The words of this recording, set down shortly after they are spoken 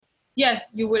yes,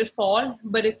 you will fall,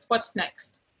 but it's what's next.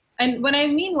 And when I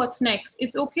mean what's next,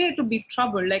 it's okay to be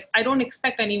troubled. Like, I don't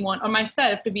expect anyone or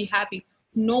myself to be happy.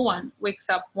 No one wakes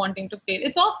up wanting to fail.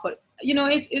 It's awful.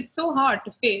 It's so hard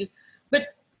to fail.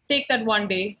 But take that one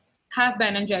day, have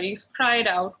Ben and Jerry's, cry it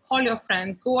out, call your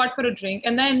friends, go out for a drink,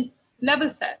 and then level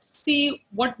set. See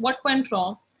what went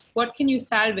wrong, what can you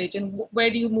salvage, and where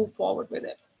do you move forward with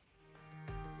it.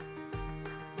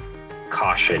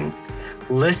 Caution.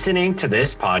 Listening to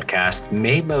this podcast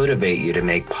may motivate you to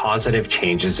make positive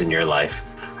changes in your life,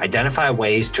 identify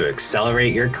ways to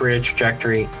accelerate your career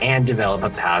trajectory, and develop a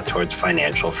path towards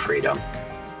financial freedom.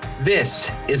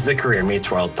 This is the Career Meets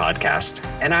World podcast,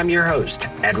 and I'm your host,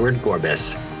 Edward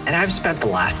Gorbis. And I've spent the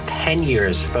last 10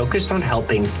 years focused on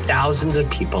helping thousands of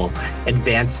people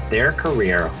advance their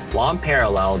career while in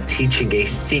parallel teaching a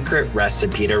secret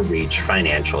recipe to reach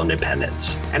financial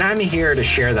independence. And I'm here to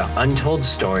share the untold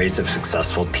stories of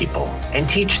successful people and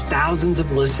teach thousands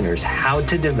of listeners how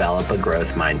to develop a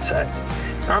growth mindset.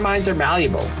 Our minds are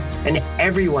malleable, and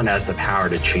everyone has the power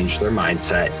to change their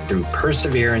mindset through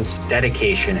perseverance,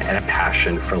 dedication, and a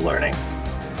passion for learning.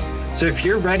 So if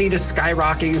you're ready to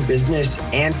skyrocket your business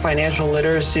and financial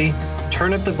literacy,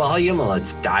 turn up the volume and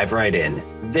let's dive right in.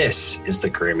 This is the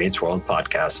Career Meets World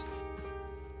podcast.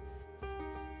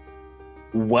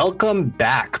 Welcome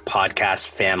back,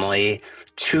 podcast family.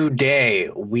 Today,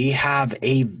 we have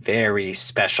a very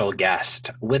special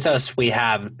guest. With us, we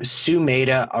have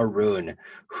Sumedha Arun,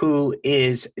 who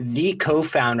is the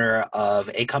co-founder of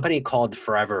a company called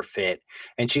Forever Fit.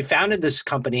 And she founded this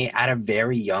company at a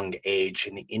very young age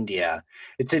in India.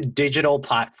 It's a digital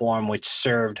platform which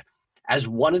served as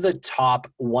one of the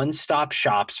top one-stop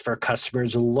shops for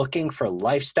customers looking for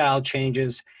lifestyle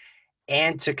changes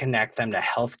and to connect them to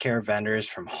healthcare vendors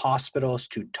from hospitals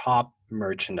to top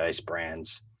merchandise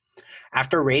brands.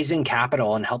 After raising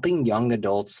capital and helping young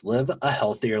adults live a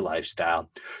healthier lifestyle,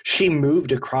 she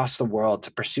moved across the world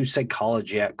to pursue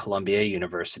psychology at Columbia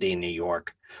University in New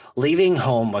York. Leaving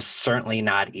home was certainly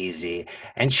not easy,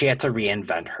 and she had to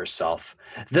reinvent herself.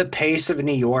 The pace of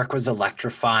New York was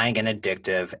electrifying and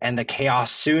addictive, and the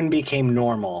chaos soon became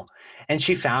normal. And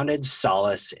she founded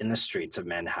solace in the streets of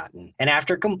Manhattan. And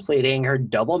after completing her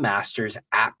double master's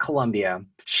at Columbia,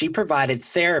 she provided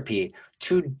therapy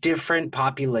to different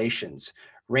populations,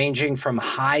 ranging from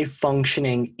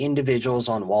high-functioning individuals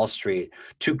on Wall Street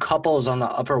to couples on the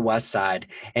Upper West Side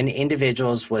and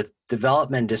individuals with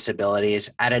development disabilities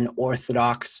at an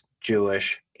Orthodox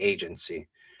Jewish agency.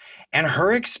 And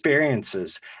her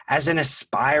experiences as an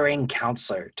aspiring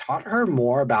counselor taught her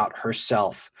more about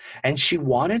herself, and she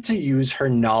wanted to use her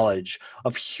knowledge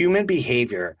of human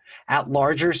behavior at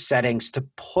larger settings to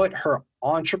put her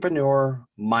entrepreneur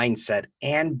mindset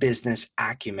and business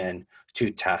acumen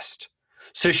to test.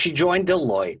 So she joined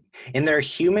Deloitte in their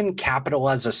human capital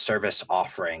as a service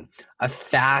offering, a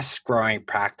fast-growing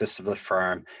practice of the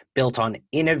firm built on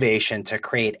innovation to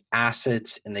create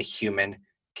assets in the human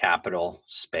capital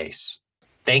space.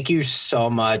 Thank you so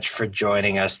much for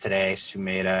joining us today,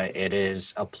 Sumedha. It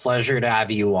is a pleasure to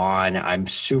have you on. I'm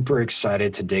super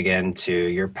excited to dig into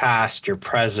your past, your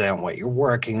present, what you're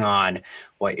working on,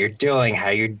 what you're doing, how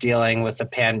you're dealing with the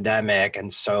pandemic,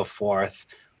 and so forth.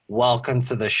 Welcome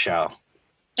to the show.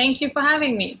 Thank you for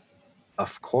having me.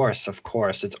 Of course.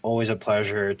 It's always a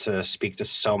pleasure to speak to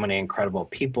so many incredible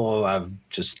people who have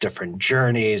just different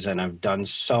journeys and have done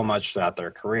so much throughout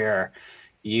their career.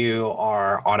 You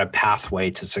are on a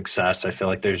pathway to success. I feel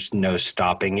like there's no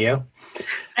stopping you.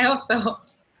 I hope so.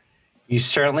 You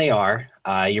certainly are.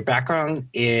 Your background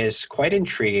is quite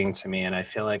intriguing to me, and I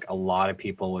feel like a lot of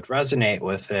people would resonate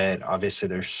with it. Obviously,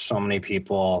 there's so many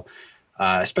people,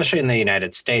 especially in the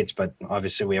United States, but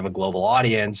obviously we have a global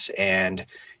audience, and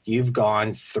you've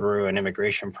gone through an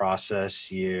immigration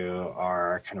process. You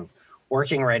are kind of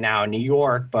working right now in New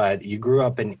York, but you grew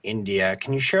up in India.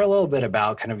 Can you share a little bit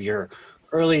about kind of your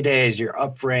early days, your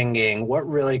upbringing, what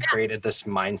really created this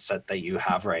mindset that you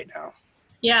have right now?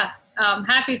 Yeah,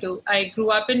 happy to. I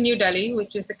grew up in New Delhi,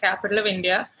 which is the capital of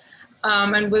India,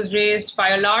 and was raised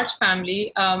by a large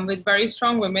family with very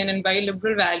strong women and very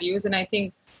liberal values. And I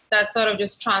think that sort of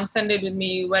just transcended with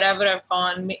me wherever I've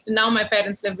gone. Now my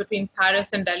parents live between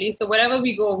Paris and Delhi. So wherever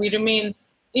we go, we remain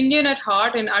Indian at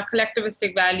heart, and our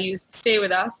collectivistic values stay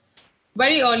with us.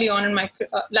 Very early on in my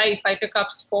life, I took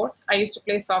up sport. I used to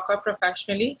play soccer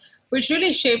professionally, which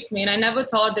really shaped me. And I never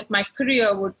thought that my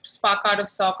career would spark out of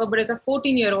soccer. But as a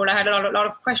 14-year-old, I had a lot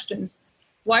of questions.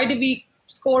 Why do we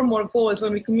score more goals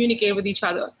when we communicate with each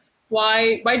other?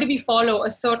 Why do we follow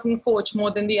a certain coach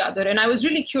more than the other? And I was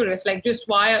really curious, like just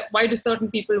why do certain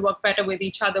people work better with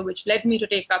each other, which led me to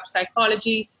take up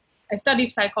psychology. I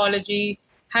studied psychology,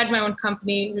 had my own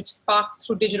company, which sparked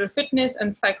through digital fitness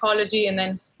and psychology, and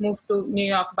then moved to New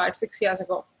York about 6 years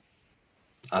ago.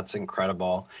 That's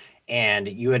incredible. And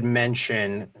you had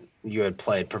mentioned you had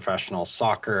played professional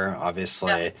soccer.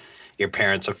 Obviously, your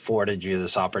parents afforded you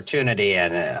this opportunity.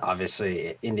 And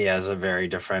obviously, India is a very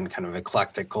different kind of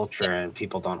eclectic culture, and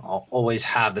people don't always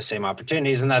have the same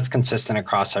opportunities. And that's consistent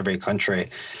across every country.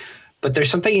 But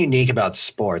there's something unique about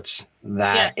sports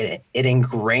that it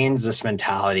ingrains this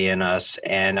mentality in us.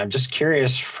 And I'm just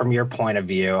curious from your point of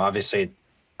view, obviously,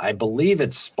 I believe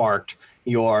it sparked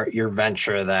your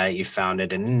venture that you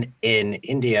founded in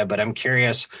India, but I'm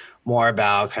curious more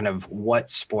about kind of what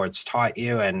sports taught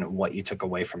you and what you took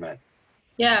away from it.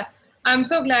 Yeah, I'm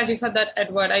so glad you said that,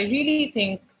 Edward. I really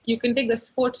think you can take the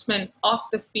sportsman off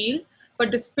the field,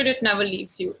 but the spirit never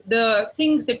leaves you. The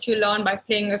things that you learn by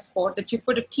playing a sport, that you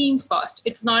put a team first.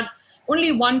 It's not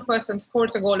only one person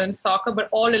scores a goal in soccer, but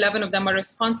all 11 of them are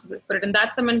responsible for it. And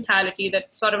that's a mentality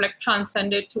that sort of like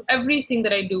transcended to everything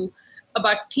that I do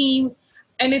about team.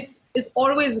 And it's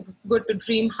always good to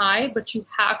dream high, but you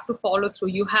have to follow through.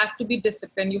 You have to be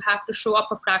disciplined. You have to show up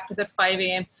for practice at 5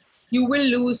 a.m. You will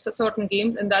lose certain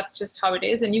games, and that's just how it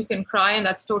is. And you can cry, and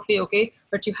that's totally okay,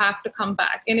 but you have to come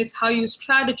back. And it's how you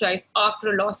strategize after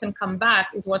a loss and come back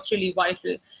is what's really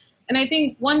vital. And I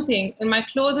think one thing, and my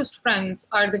closest friends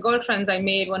are the girlfriends I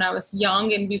made when I was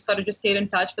young, and we've sort of just stayed in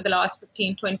touch for the last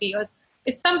 15, 20 years.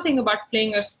 It's something about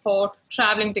playing a sport,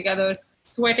 traveling together,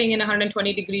 sweating in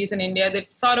 120 degrees in India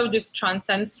that sort of just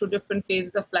transcends through different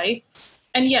phases of life.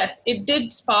 And yes, it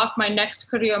did spark my next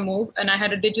career move, and I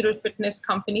had a digital fitness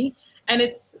company, and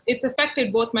it's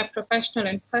affected both my professional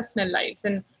and personal lives.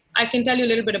 And I can tell you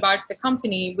a little bit about the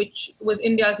company, which was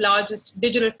India's largest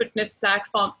digital fitness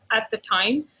platform at the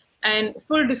time. And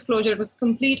full disclosure, it was a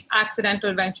complete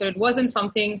accidental venture. It wasn't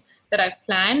something that I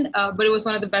planned, but it was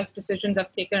one of the best decisions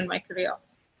I've taken in my career.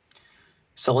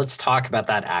 So let's talk about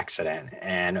that accident.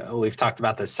 And we've talked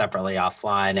about this separately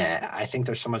offline. I think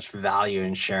there's so much value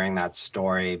in sharing that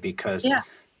story because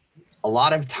a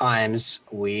lot of times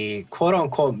we quote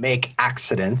unquote make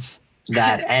accidents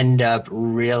that end up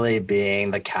really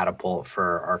being the catapult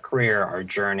for our career, our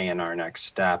journey, and our next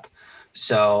step.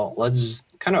 So let's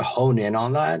kind of hone in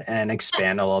on that and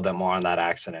expand a little bit more on that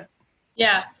accident.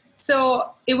 Yeah.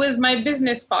 So it was my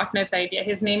business partner's idea.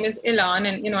 His name is Arun,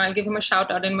 and I'll give him a shout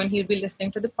out and when he'll be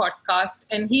listening to the podcast.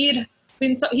 And he's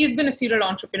been a serial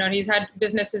entrepreneur. He's had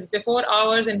businesses before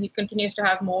ours, and he continues to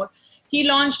have more. He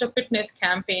launched a fitness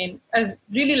campaign as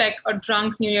really like a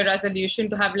drunk New Year resolution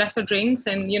to have lesser drinks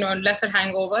and lesser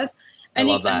hangovers. And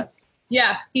I love that.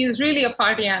 Yeah, he's really a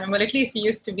party animal. At least he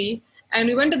used to be. And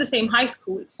we went to the same high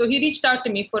school. So he reached out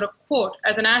to me for a quote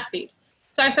as an athlete.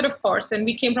 So I said, of course, and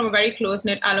we came from a very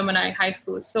close-knit alumni high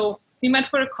school. So we met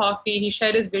for a coffee. He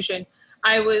shared his vision.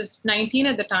 I was 19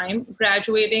 at the time,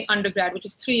 graduating undergrad, which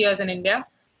is 3 years in India.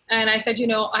 And I said,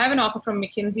 I have an offer from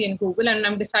McKinsey and Google, and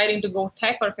I'm deciding to go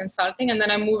tech or consulting, and then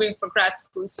I'm moving for grad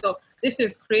school. So this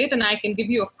is great, and I can give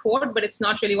you a quote, but it's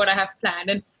not really what I have planned.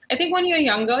 And I think when you're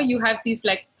younger, you have these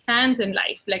like plans in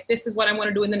life. Like, this is what I'm going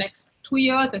to do in the next 2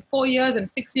 years and 4 years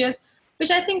and 6 years, which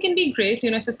I think can be great.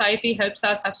 Society helps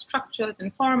us have structures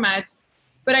and formats,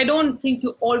 but I don't think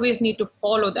you always need to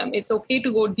follow them. It's okay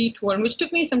to go detour, which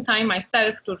took me some time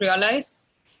myself to realize.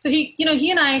 So he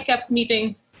and I kept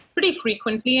meeting pretty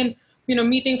frequently, and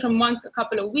meeting from once a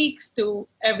couple of weeks to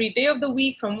every day of the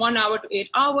week, from 1 hour to 8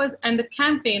 hours. And the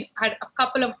campaign had a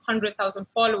couple of 100,000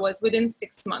 followers within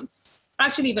 6 months,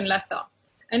 actually even lesser.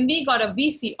 And we got a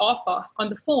VC offer on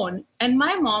the phone, and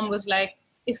my mom was like,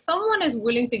 if someone is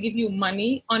willing to give you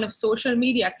money on a social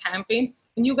media campaign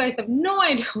and you guys have no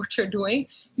idea what you're doing,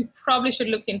 you probably should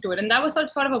look into it. And that was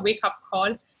sort of a wake-up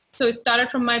call. So it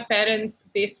started from my parents'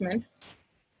 basement.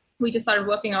 We just started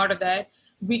working out of that.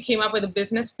 We came up with a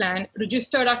business plan,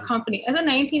 registered our company. As a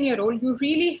 19-year-old, you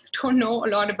really don't know a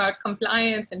lot about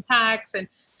compliance and tax. And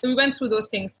so we went through those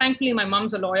things. Thankfully, my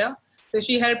mom's a lawyer, so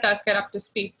she helped us get up to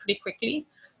speed pretty quickly.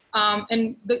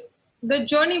 And the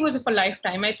journey was of a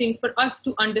lifetime. I think for us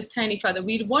to understand each other,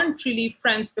 we weren't really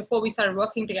friends before we started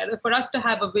working together. For us to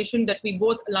have a vision that we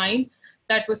both aligned,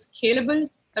 that was scalable,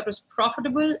 that was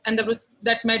profitable, and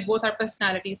that met both our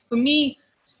personalities. For me,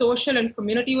 social and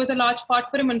community was a large part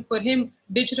for him, and for him,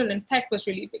 digital and tech was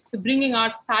really big. So bringing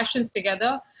our passions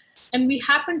together, and we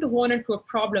happened to run into a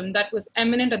problem that was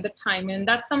eminent at the time. And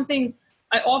that's something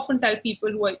I often tell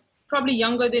people who are probably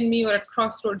younger than me or at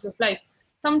crossroads of life.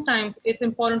 Sometimes it's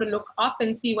important to look up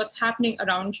and see what's happening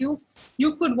around you.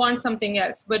 You could want something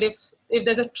else, but if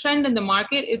there's a trend in the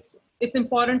market, it's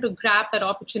important to grab that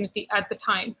opportunity at the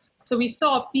time. So we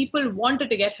saw people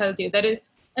wanted to get healthier. That is,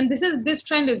 And this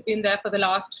trend has been there for the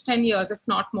last 10 years, if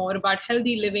not more, about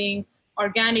healthy living,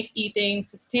 organic eating,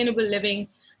 sustainable living.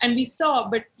 And we saw,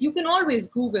 but you can always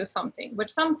Google something,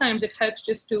 but sometimes it helps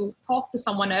just to talk to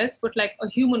someone else, but like a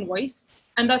human voice.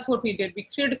 And that's what we did. We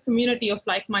created a community of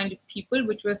like-minded people,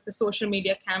 which was the social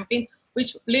media campaign,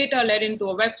 which later led into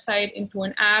a website, into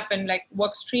an app, and like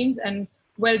work streams and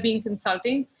well-being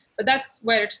consulting. But that's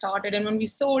where it started. And when we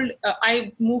sold,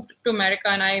 I moved to America,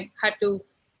 and I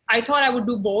thought I would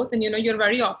do both. And you're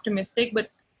very optimistic,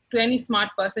 but to any smart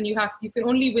person, you can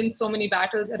only win so many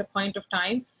battles at a point of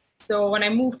time. So when I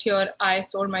moved here, I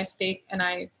sold my stake and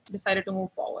I decided to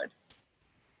move forward.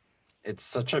 It's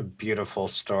such a beautiful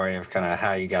story of kind of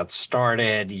how you got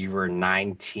started. You were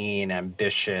 19,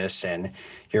 ambitious, and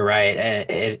you're right.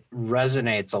 It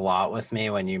resonates a lot with me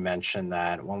when you mentioned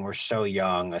that when we're so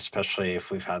young, especially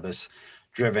if we've had this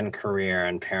driven career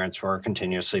and parents who are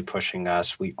continuously pushing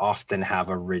us, we often have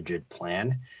a rigid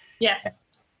plan. Yes.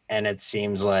 And it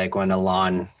seems like when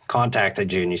Alon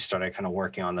contacted you and you started kind of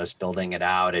working on this, building it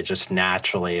out, it just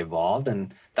naturally evolved.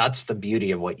 And that's the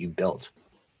beauty of what you built.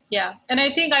 Yeah. And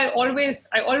I think I always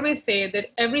say that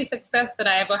every success that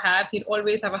I ever have, he'd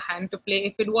always have a hand to play.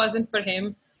 If it wasn't for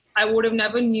him, I would have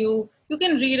never knew. You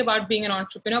can read about being an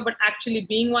entrepreneur, but actually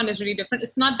being one is really different.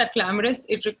 It's not that glamorous.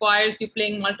 It requires you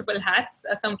playing multiple hats.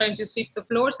 Sometimes you sweep the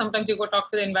floor. Sometimes you go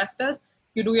talk to the investors.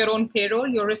 You do your own payroll.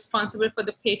 You're responsible for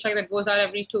the paycheck that goes out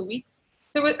every 2 weeks.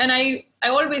 So, and I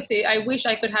always say, I wish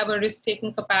I could have a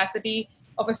risk-taking capacity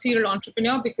of a serial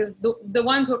entrepreneur, because the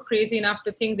ones who are crazy enough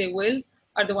to think they will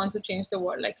are the ones who change the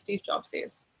world, like Steve Jobs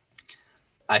says.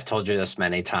 I've told you this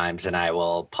many times, and I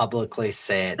will publicly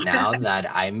say it now that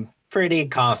I'm pretty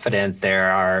confident there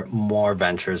are more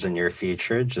ventures in your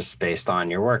future just based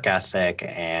on your work ethic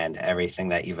and everything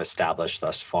that you've established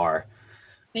thus far.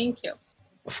 Thank you.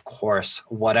 Of course.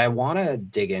 What I want to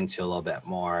dig into a little bit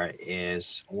more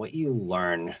is what you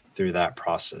learn through that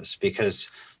process, because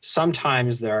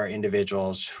sometimes there are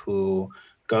individuals who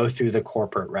go through the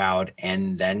corporate route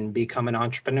and then become an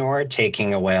entrepreneur,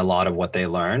 taking away a lot of what they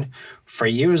learn. For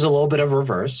you is a little bit of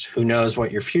reverse. Who knows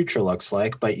what your future looks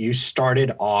like, but you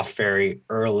started off very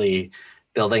early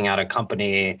building out a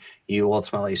company. You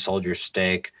ultimately sold your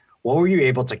stake. What were you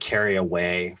able to carry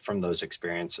away from those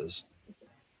experiences?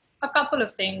 A couple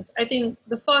of things. I think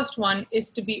the first one is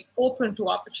to be open to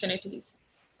opportunities.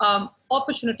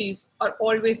 Opportunities are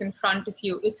always in front of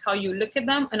you. It's how you look at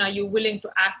them and are you willing to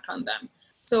act on them.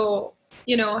 So,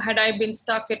 had I been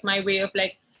stuck at my way of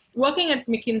like working at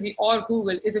McKinsey or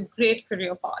Google is a great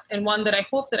career path, and one that I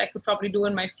hope that I could probably do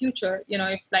in my future,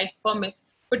 if life permits.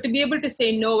 But to be able to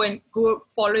say no and go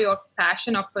follow your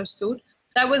passion or pursuit,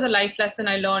 that was a life lesson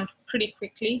I learned pretty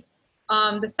quickly.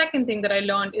 The second thing that I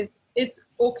learned is it's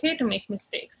okay to make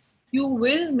mistakes. You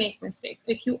will make mistakes.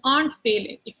 If you aren't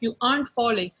failing, if you aren't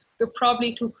falling, you're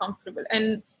probably too comfortable.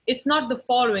 And it's not the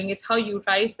following, it's how you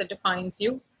rise that defines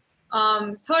you.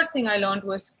 Third thing I learned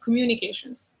was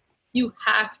communications. You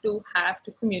have to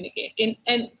communicate.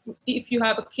 And if you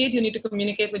have a kid, you need to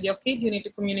communicate with your kid. You need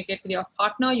to communicate with your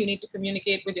partner. You need to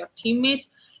communicate with your teammates.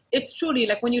 It's truly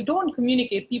like when you don't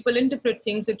communicate, people interpret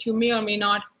things that you may or may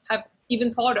not have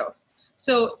even thought of.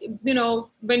 So,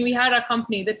 when we had our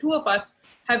company, the two of us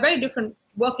have very different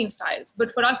working styles.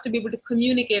 But for us to be able to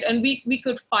communicate, and we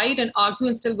could fight and argue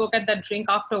and still go get that drink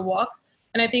after work.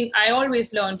 And I think I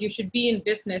always learned you should be in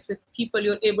business with people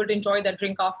you're able to enjoy that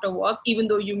drink after work, even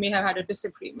though you may have had a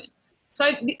disagreement. So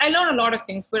I learned a lot of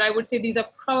things, but I would say these are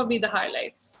probably the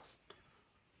highlights.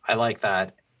 I like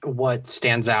that. What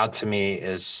stands out to me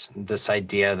is this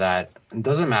idea that it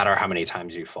doesn't matter how many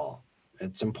times you fall.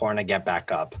 It's important to get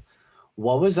back up.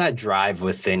 What was that drive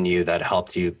within you that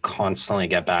helped you constantly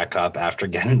get back up after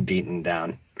getting beaten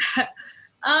down?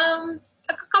 A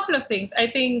couple of things. I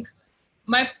think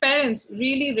my parents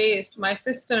really raised my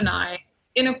sister and I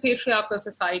in a patriarchal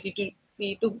society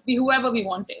to be whoever we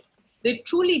wanted. They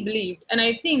truly believed. And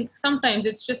I think sometimes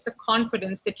it's just the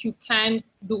confidence that you can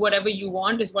do whatever you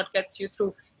want is what gets you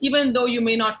through, even though you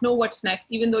may not know what's next,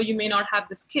 even though you may not have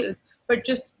the skills, but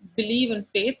just believe in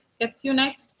faith gets you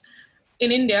next.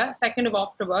 In India, 2nd of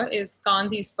October is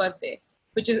Gandhi's birthday,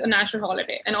 which is a national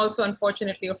holiday. And also,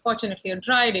 unfortunately or fortunately, a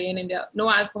dry day in India. No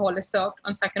alcohol is served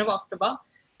on 2nd of October.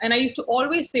 And I used to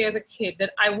always say as a kid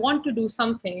that I want to do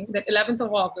something that 11th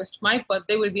of August, my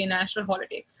birthday, will be a national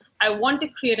holiday. I want to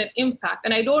create an impact.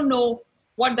 And I don't know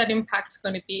what that impact is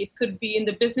going to be. It could be in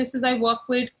the businesses I work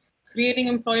with, creating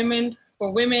employment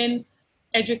for women,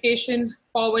 education,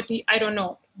 poverty. I don't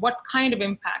know what kind of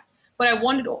impact. But I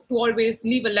wanted to always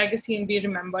leave a legacy and be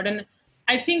remembered. And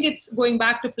I think it's going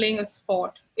back to playing a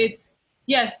sport. It's,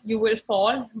 yes, you will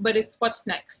fall, but it's what's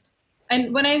next.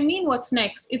 And when I mean what's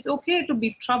next, it's okay to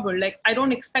be troubled. Like, I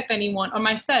don't expect anyone or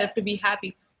myself to be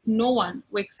happy. No one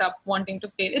wakes up wanting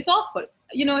to fail. It's awful.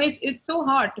 It's so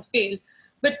hard to fail.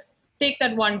 But take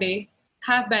that one day,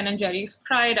 have Ben and Jerry's,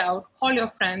 cry it out, call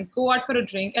your friends, go out for a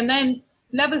drink, and then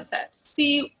level set.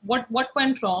 See what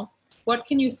went wrong, what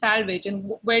can you salvage,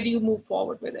 and where do you move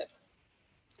forward with it?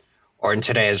 Or in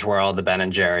today's world, the Ben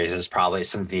and Jerry's is probably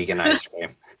some vegan ice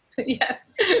cream. Yeah,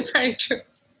 very true.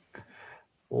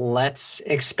 Let's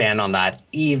expand on that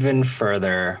even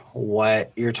further.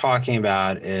 What you're talking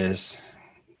about is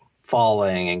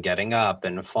falling and getting up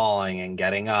and falling and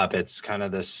getting up. It's kind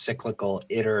of this cyclical,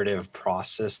 iterative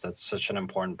process that's such an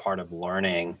important part of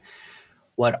learning.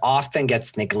 What often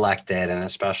gets neglected, and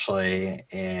especially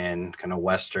in kind of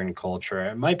Western culture,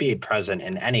 it might be present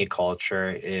in any culture,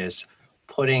 is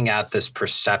putting out this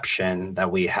perception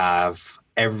that we have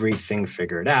everything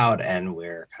figured out and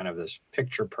we're kind of this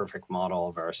picture perfect model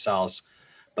of ourselves.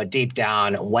 But deep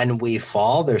down, when we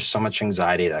fall, there's so much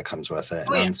anxiety that comes with it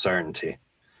and uncertainty.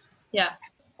 Yeah.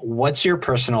 What's your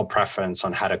personal preference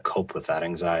on how to cope with that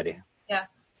anxiety? Yeah.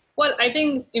 Well, I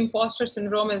think imposter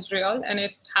syndrome is real and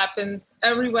it happens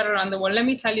everywhere around the world. Let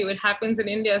me tell you, it happens in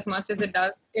India as much as it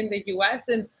does in the US.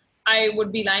 And I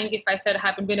would be lying if I said I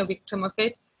haven't been a victim of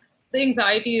it. The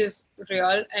anxiety is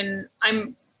real. And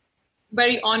I'm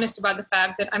very honest about the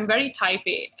fact that I'm very type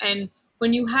A. And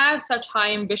when you have such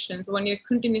high ambitions, when you're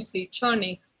continuously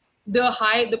churning,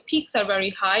 the peaks are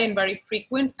very high and very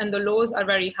frequent, and the lows are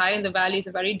very high and the valleys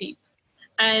are very deep.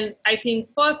 And I think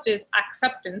first is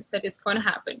acceptance that it's going to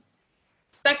happen.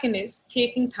 Second is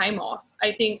taking time off.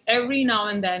 I think every now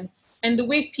and then, and the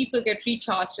way people get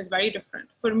recharged is very different.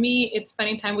 For me, it's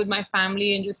spending time with my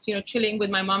family and just, chilling with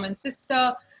my mom and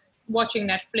sister, watching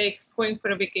Netflix, going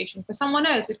for a vacation. For someone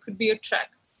else, it could be a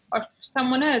trek. Or for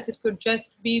someone else, it could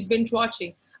just be binge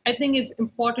watching. I think it's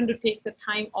important to take the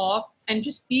time off and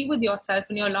just be with yourself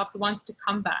and your loved ones to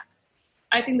come back.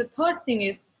 I think the third thing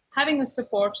is having a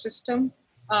support system,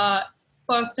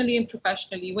 personally and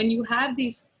professionally. When you have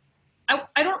these,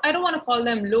 I don't want to call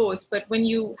them lows, but when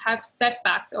you have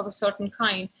setbacks of a certain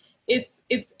kind,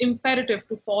 it's imperative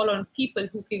to fall on people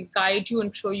who can guide you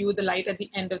and show you the light at the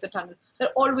end of the tunnel. There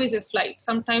always is light.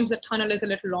 Sometimes the tunnel is a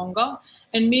little longer,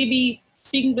 and maybe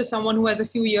speaking to someone who has a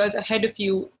few years ahead of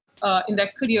you in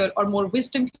their career or more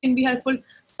wisdom can be helpful.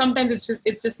 Sometimes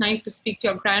it's just nice to speak to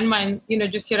your grandma and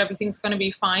just hear everything's going to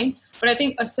be fine. But I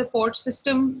think a support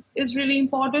system is really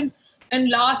important. And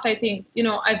last, I think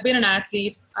I've been an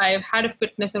athlete. I've had a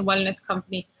fitness and wellness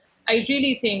company. I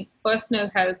really think personal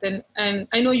health, and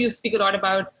I know you speak a lot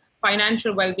about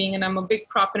financial well-being, and I'm a big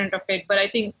proponent of it, but I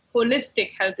think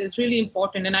holistic health is really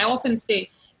important. And I often say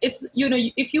it's,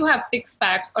 if you have six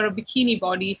packs or a bikini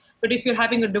body, but if you're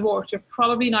having a divorce, you're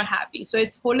probably not happy. So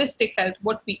it's holistic health,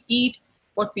 what we eat,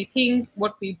 what we think,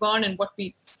 what we burn, and what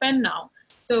we spend now.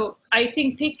 So I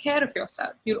think take care of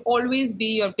yourself. You'll always be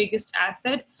your biggest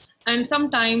asset. And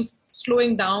sometimes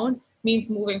slowing down means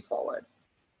moving forward.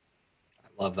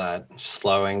 Love that.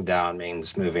 Slowing down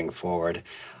means moving forward.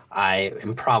 I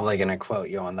am probably going to quote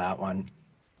you on that one.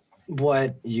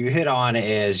 What you hit on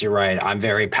is, you're right, I'm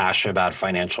very passionate about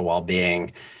financial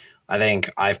well-being. I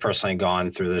think I've personally gone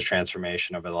through this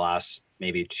transformation over the last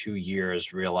maybe 2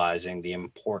 years, realizing the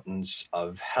importance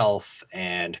of health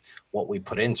and what we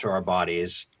put into our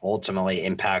bodies ultimately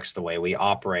impacts the way we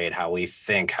operate, how we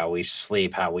think, how we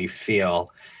sleep, how we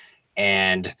feel.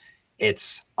 And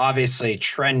it's obviously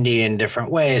trendy in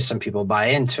different ways. Some people buy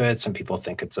into it. Some people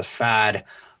think it's a fad.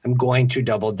 I'm going to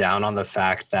double down on the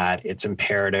fact that it's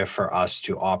imperative for us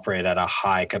to operate at a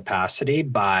high capacity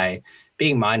by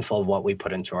being mindful of what we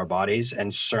put into our bodies,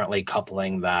 and certainly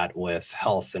coupling that with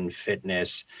health and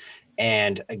fitness.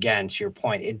 And again, to your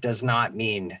point, it does not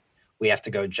mean we have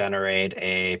to go generate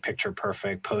a picture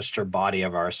perfect poster body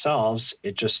of ourselves.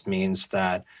 It just means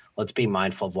that let's be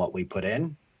mindful of what we put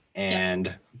in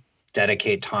and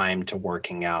dedicate time to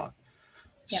working out.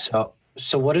 Yeah.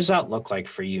 So what does that look like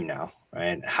for you now,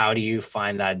 right? How do you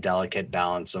find that delicate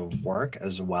balance of work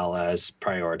as well as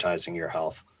prioritizing your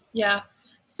health? Yeah.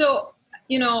 So,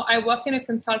 I work in a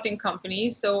consulting company.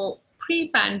 So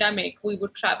pre-pandemic, we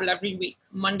would travel every week,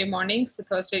 Monday mornings to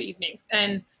Thursday evenings.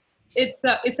 And it's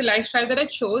a lifestyle that I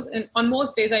chose. And on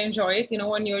most days I enjoy it.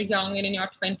 When you're young and in your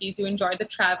 20s, you enjoy the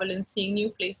travel and seeing new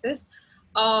places.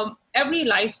 Every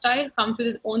lifestyle comes with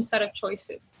its own set of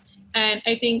choices. And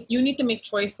I think you need to make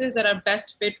choices that are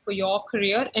best fit for your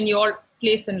career and your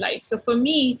place in life. So for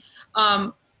me,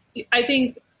 I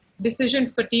think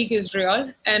decision fatigue is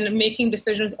real, and making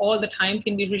decisions all the time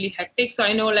can be really hectic. So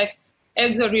I know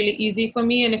eggs are really easy for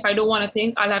me. And if I don't want to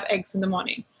think, I'll have eggs in the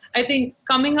morning. I think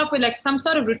coming up with like some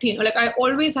sort of routine, like I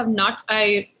always have nuts.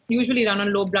 I usually run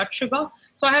on low blood sugar.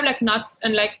 So I have like nuts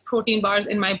and like protein bars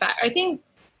in my bag. I think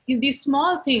these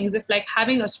small things, if like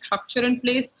having a structure in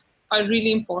place, are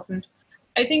really important.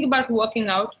 I think about working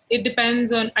out. It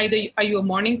depends on either are you a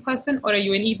morning person or are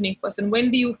you an evening person? When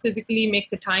do you physically make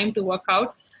the time to work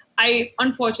out? I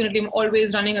unfortunately am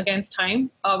always running against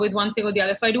time with one thing or the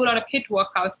other. So I do a lot of HIIT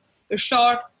workouts. They're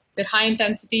short, they're high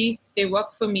intensity, they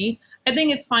work for me. I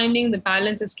think it's finding the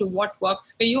balance as to what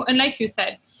works for you. And like you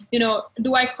said,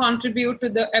 do I contribute to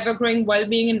the ever-growing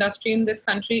well-being industry in this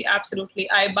country? Absolutely.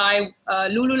 I buy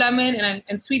Lululemon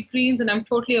and Sweet Greens, and I'm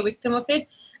totally a victim of it.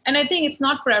 And I think it's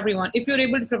not for everyone. If you're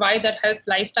able to provide that health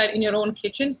lifestyle in your own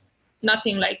kitchen,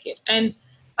 nothing like it. And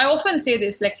I often say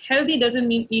this, like healthy doesn't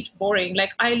mean eat boring.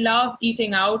 Like I love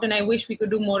eating out and I wish we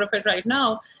could do more of it right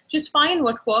now. Just find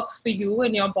what works for you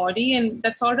and your body, and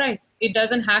that's all right. It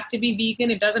doesn't have to be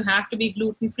vegan. It doesn't have to be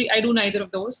gluten-free. I do neither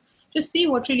of those. Just see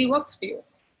what really works for you.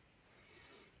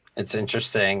 It's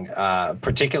interesting,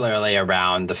 particularly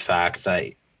around the fact that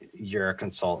you're a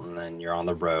consultant and you're on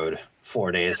the road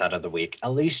 4 days out of the week. At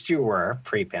least you were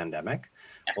pre-pandemic.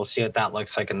 We'll see what that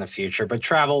looks like in the future, but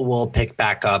travel will pick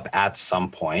back up at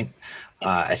some point.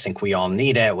 I think we all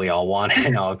need it. We all want it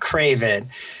and all crave it.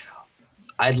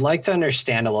 I'd like to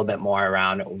understand a little bit more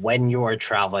around when you're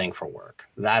traveling for work.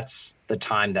 That's the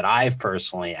time that I've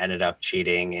personally ended up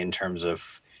cheating in terms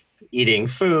of eating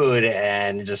food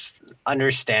and just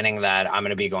understanding that I'm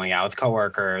going to be going out with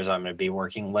coworkers, I'm going to be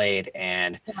working late,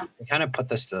 and kind of put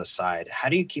this to the side. How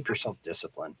do you keep yourself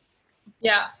disciplined?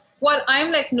 Yeah. Well,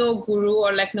 I'm like no guru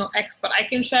or like no expert. I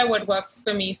can share what works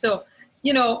for me. So,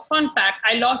 fun fact,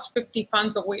 I lost 50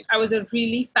 pounds of weight. I was a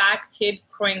really fat kid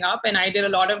growing up and I did a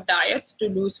lot of diets to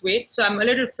lose weight. So I'm a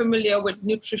little familiar with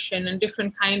nutrition and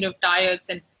different kind of diets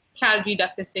and calorie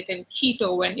deficit and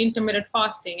keto and intermittent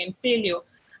fasting and paleo.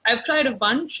 I've tried a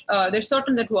bunch. There's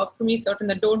certain that work for me, certain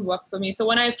that don't work for me. So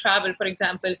when I travel, for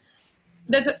example,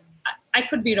 I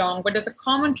could be wrong, but there's a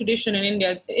common tradition in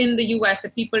India, in the US,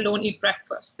 that people don't eat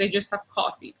breakfast. They just have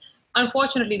coffee.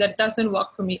 Unfortunately, that doesn't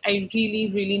work for me. I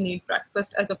really, really need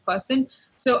breakfast as a person.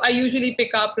 So I usually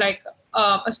pick up like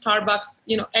a Starbucks,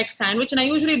 egg sandwich. And I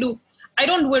usually I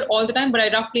don't do it all the time, but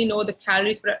I roughly know the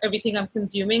calories for everything I'm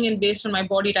consuming. And based on my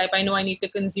body type, I know I need to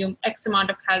consume X amount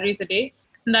of calories a day.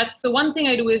 And so one thing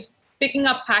I do is picking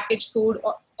up packaged food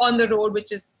on the road,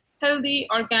 which is healthy,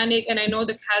 organic, and I know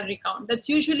the calorie count. That's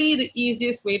usually the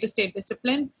easiest way to stay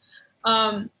disciplined.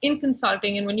 In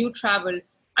consulting and when you travel,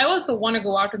 I also want to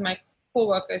go out with my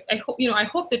coworkers. I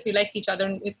hope that we like each other,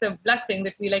 and it's a blessing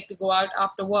that we like to go out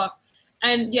after work.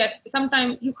 And yes,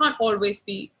 sometimes you can't always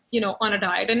be, on a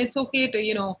diet, and it's okay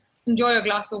to, enjoy a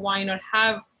glass of wine or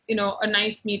have, a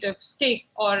nice meat of steak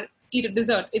or eat a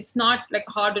dessert. It's not like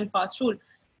a hard and fast rule.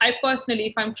 I personally,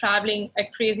 if I'm traveling a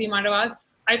crazy amount of hours,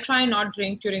 I try not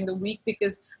drink during the week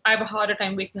because I have a harder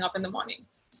time waking up in the morning.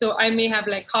 So I may have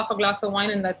like half a glass of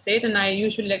wine and that's it. And I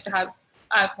usually like to have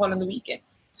alcohol on the weekend.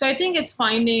 So I think it's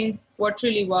finding what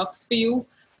really works for you.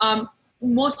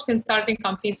 Most consulting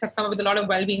companies have come up with a lot of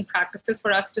well-being practices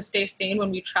for us to stay sane when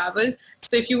we travel.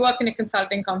 So if you work in a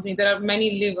consulting company, there are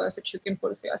many levers that you can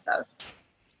pull for yourself.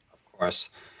 Of course.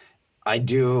 I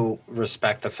do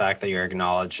respect the fact that you're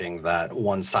acknowledging that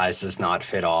one size does not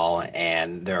fit all,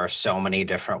 and there are so many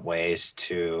different ways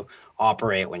to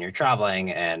operate when you're traveling,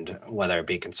 and whether it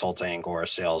be consulting or a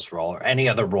sales role or any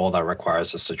other role that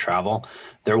requires us to travel,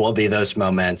 there will be those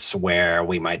moments where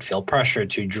we might feel pressure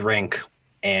to drink,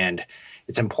 and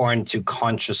it's important to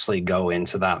consciously go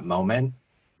into that moment.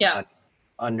 Yeah.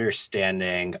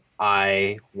 Understanding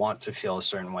I want to feel a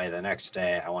certain way the next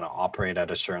day. I want to operate at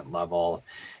a certain level.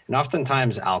 And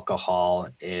oftentimes alcohol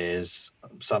is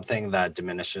something that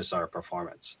diminishes our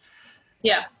performance.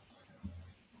 Yeah.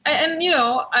 And,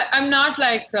 I'm not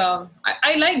like,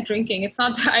 I like drinking. It's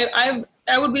not, I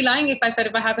would be lying if I said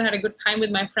if I haven't had a good time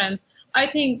with my friends. I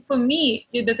think for me,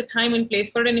 there's a time and place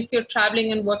for it. And if you're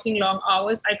traveling and working long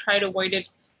hours, I try to avoid it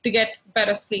to get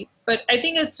better sleep. But I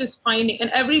think it's just finding,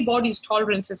 and everybody's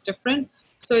tolerance is different.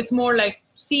 So it's more like,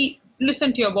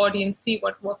 listen to your body and see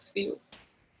what works for you.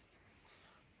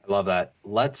 I love that.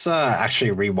 Let's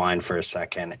actually rewind for a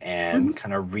second and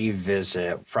kind of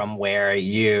revisit from where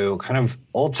you kind of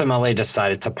ultimately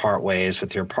decided to part ways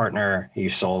with your partner. You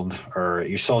sold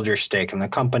your stake in the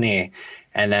company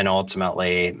and then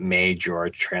ultimately made your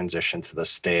transition to the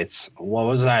States. What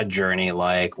was that journey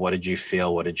like? What did you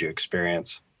feel? What did you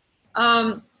experience?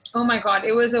 Oh my God,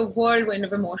 it was a whirlwind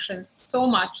of emotions. So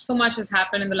much has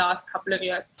happened in the last couple of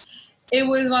years. It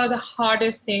was one of the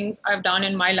hardest things I've done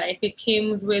in my life. It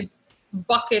came with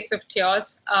buckets of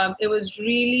tears. It was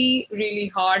really, really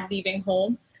hard leaving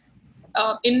home.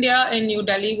 India and New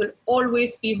Delhi will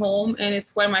always be home, and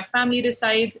it's where my family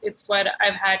resides. It's where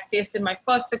I've had tasted my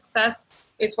first success.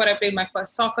 It's where I played my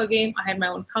first soccer game. I had my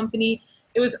own company.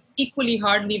 It was equally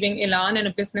hard leaving Elan and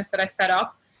a business that I set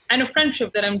up and a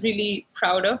friendship that I'm really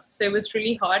proud of. So it was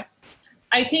really hard.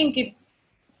 I think it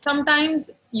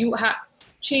sometimes you have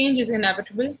change is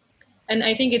inevitable, and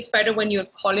I think it's better when you're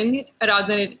calling it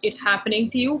rather than it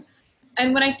happening to you.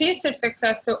 And when I tasted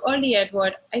success so early,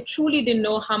 Edward, I truly didn't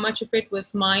know how much of it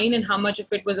was mine and how much of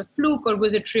it was a fluke or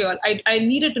was it real. I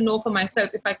needed to know for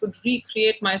myself if I could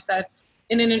recreate myself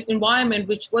in an environment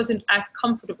which wasn't as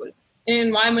comfortable, in an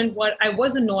environment where I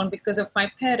wasn't known because of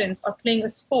my parents or playing a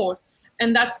sport.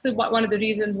 And that's one of the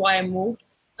reasons why I moved.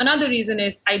 Another reason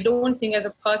is I don't think as a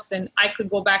person I could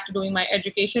go back to doing my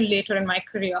education later in my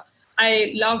career.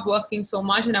 I love working so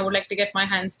much and I would like to get my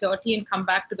hands dirty and come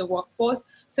back to the workforce.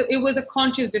 So it was a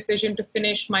conscious decision to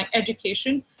finish my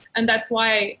education. And that's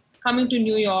why coming to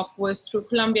New York was through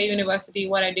Columbia University,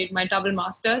 where I did my double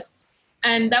master's.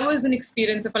 And that was an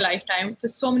experience of a lifetime for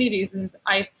so many reasons.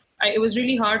 It was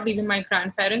really hard leaving my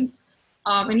grandparents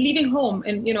and leaving home.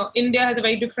 And, India has a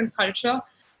very different culture.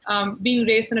 Being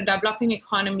raised in a developing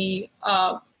economy,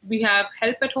 we have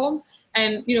help at home.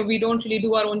 And, we don't really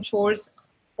do our own chores.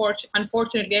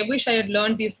 Unfortunately, I wish I had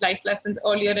learned these life lessons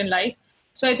earlier in life.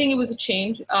 So I think it was a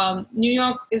change. New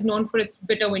York is known for its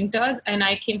bitter winters, and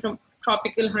I came from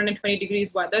tropical 120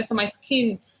 degrees weather. So my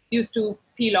skin used to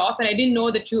peel off, and I didn't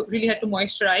know that you really had to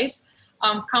moisturize.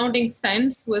 Counting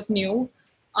cents was new.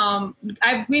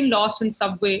 I've been lost in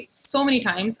subway so many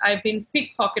times. I've been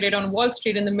pickpocketed on Wall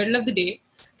Street in the middle of the day.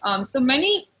 I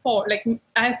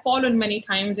have fallen many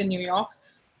times in New York,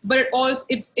 but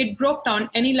it broke down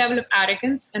any level of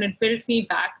arrogance and it built me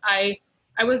back.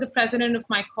 I was the president of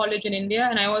my college in India,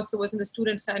 and I also was in the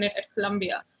student senate at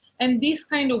Columbia. And these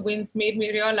kind of wins made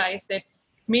me realize that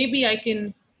maybe I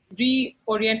can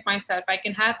reorient myself. I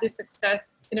can have this success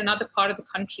in another part of the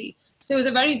country. So it was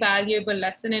a very valuable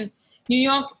lesson. In New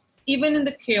York, even in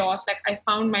the chaos, like I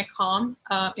found my calm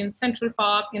in Central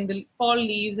Park, in the fall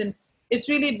leaves, and it's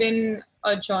really been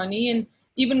a journey. And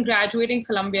even graduating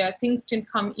Columbia, things didn't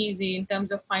come easy in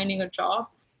terms of finding a job.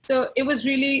 So it was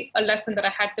really a lesson that I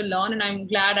had to learn, and I'm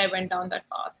glad I went down that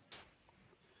path.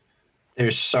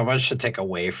 There's so much to take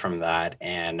away from that,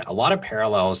 and a lot of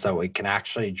parallels that we can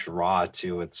actually draw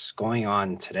to what's going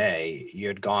on today. You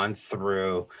had gone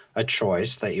through a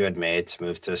choice that you had made to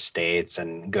move to the States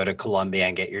and go to Columbia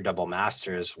and get your double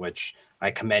master's, which I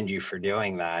commend you for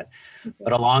doing that.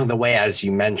 But along the way, as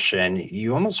you mentioned,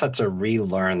 you almost had to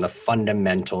relearn the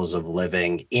fundamentals of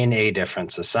living in a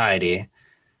different society.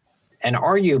 And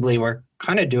arguably, we're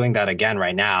kind of doing that again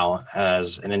right now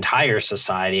as an entire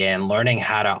society and learning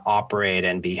how to operate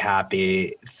and be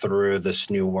happy through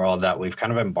this new world that we've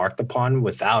kind of embarked upon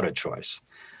without a choice.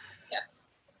 Yes.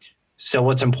 So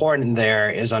what's important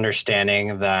there is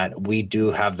understanding that we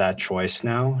do have that choice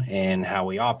now in how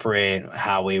we operate,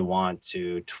 how we want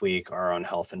to tweak our own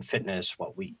health and fitness,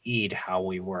 what we eat, how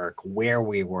we work, where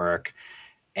we work.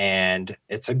 And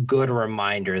it's a good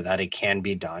reminder that it can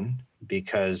be done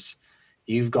because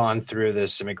you've gone through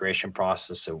this immigration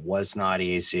process. It was not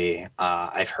easy.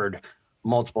 I've heard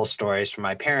multiple stories from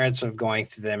my parents of going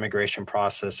through the immigration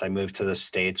process. I moved to the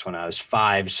States when I was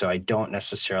 5, so I don't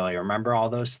necessarily remember all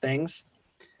those things,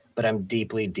 but I'm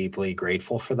deeply, deeply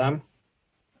grateful for them.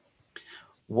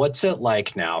 What's it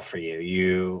like now for you?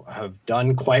 You have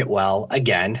done quite well,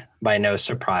 again, by no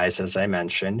surprise, as I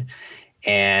mentioned,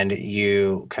 and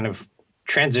you kind of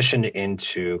transitioned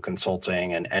into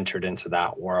consulting and entered into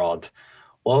that world.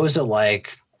 What was it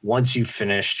like once you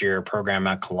finished your program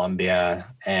at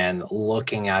Columbia and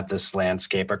looking at this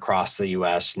landscape across the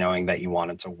US, knowing that you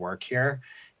wanted to work here?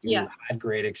 You had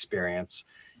great experience.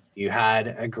 You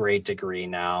had a great degree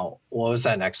now. What was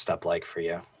that next step like for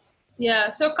you?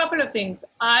 Yeah, so a couple of things.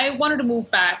 I wanted to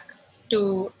move back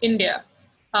to India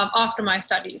after my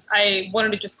studies. I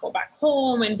wanted to just go back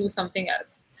home and do something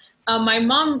else. My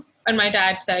mom and my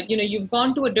dad said, you've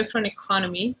gone to a different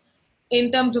economy in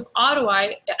terms of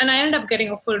ROI, and I ended up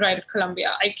getting a full ride at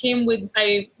Columbia.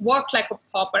 I worked like a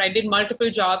pauper. I did multiple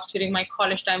jobs during my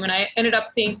college time, and I ended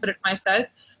up paying for it myself.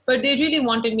 But they really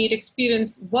wanted me to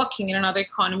experience working in another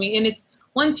economy. And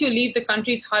once you leave the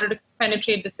country, it's harder to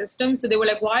penetrate the system. So they were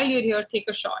like, while you're here, take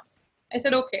a shot. I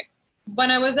said, okay.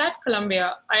 When I was at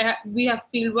Columbia, we have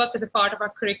field work as a part of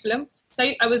our curriculum. So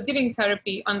I was giving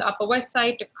therapy on the Upper West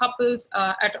Side to couples,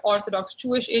 at Orthodox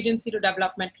Jewish Agency to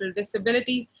Developmental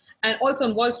Disability, and also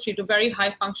on Wall Street to very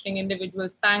high functioning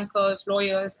individuals, bankers,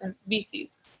 lawyers, and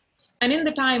VCs. And in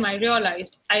the time, I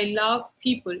realized I love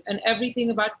people and everything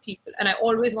about people, and I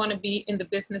always want to be in the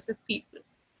business of people.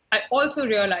 I also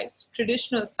realized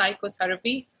traditional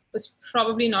psychotherapy was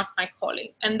probably not my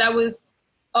calling. And that was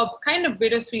a kind of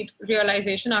bittersweet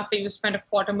realization after you spend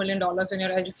 $250,000 in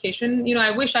your education. You know,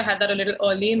 I wish I had that a little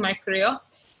early in my career.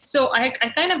 So I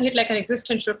kind of hit like an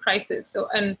existential crisis. So,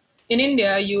 and in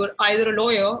India, you're either a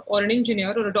lawyer or an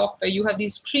engineer or a doctor. You have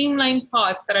these streamlined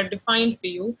paths that are defined for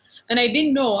you. And I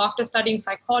didn't know after studying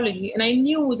psychology, and I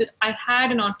knew that I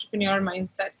had an entrepreneur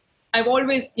mindset. I've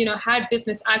always, had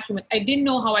business acumen. I didn't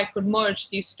know how I could merge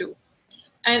these two.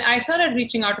 And I started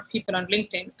reaching out to people on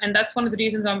LinkedIn. And that's one of the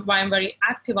reasons why I'm very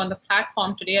active on the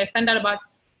platform today. I sent out about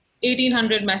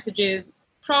 1,800 messages,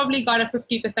 probably got a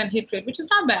 50% hit rate, which is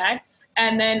not bad.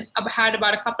 And then I had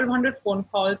about a couple of hundred phone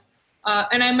calls.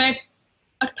 And I met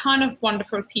a ton of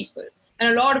wonderful people. And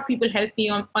a lot of people helped me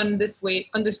on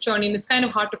this journey. And it's kind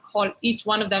of hard to call each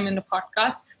one of them in the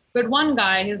podcast. But one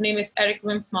guy, his name is Eric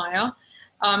Wimpmeyer.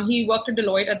 He worked at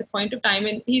Deloitte at the point of time,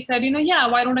 and he said, yeah,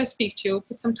 why don't I speak to you?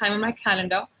 Put some time on my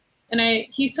calendar. And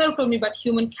he sort of told me about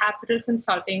human capital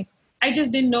consulting. I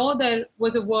just didn't know there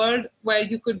was a world where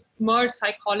you could merge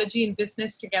psychology and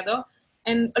business together.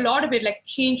 And a lot of it, like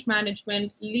change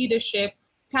management, leadership,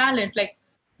 talent, like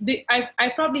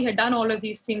I probably had done all of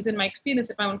these things in my experience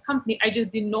at my own company. I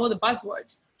just didn't know the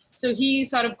buzzwords. So he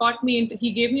sort of got me into,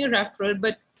 he gave me a referral,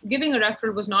 but giving a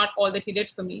referral was not all that he did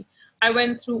for me. I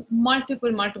went through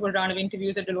multiple round of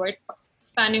interviews at Deloitte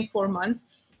spanning 4 months,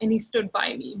 and he stood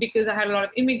by me because I had a lot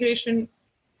of immigration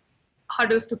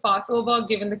hurdles to pass over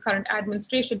given the current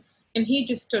administration. And he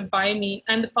just stood by me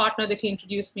and the partner that he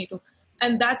introduced me to.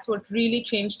 And that's what really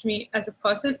changed me as a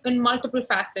person in multiple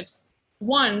facets.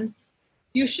 One,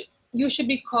 you should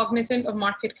be cognizant of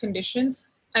market conditions,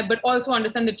 but also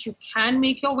understand that you can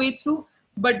make your way through,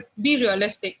 but be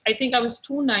realistic. I think I was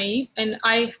too naive, and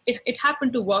it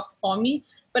happened to work for me,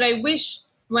 but I wish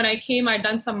when I came, I'd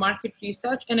done some market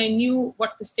research and I knew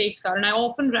what the stakes are. And I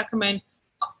often recommend,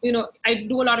 I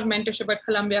do a lot of mentorship at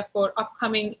Columbia for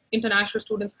upcoming international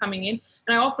students coming in.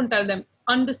 And I often tell them,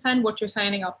 understand what you're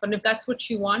signing up. And if that's what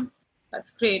you want,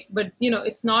 that's great. But,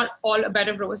 it's not all a bed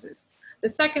of roses. The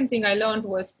second thing I learned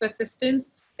was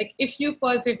persistence. Like if you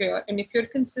persevere and if you're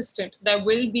consistent, there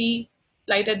will be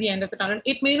light at the end of the tunnel.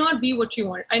 It may not be what you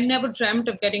want. I never dreamt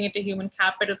of getting into human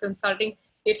capital consulting.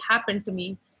 It happened to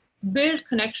me. Build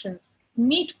connections,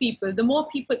 meet people. The more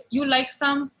people you like,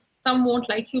 some won't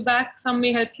like you back, some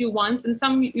may help you once, and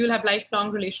some you'll have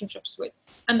lifelong relationships with.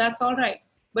 And that's all right.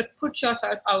 But put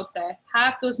yourself out there,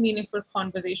 have those meaningful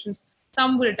conversations.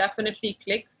 Some will definitely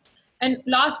click. And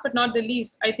last but not the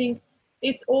least, I think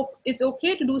it's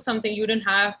okay to do something you didn't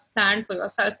have planned for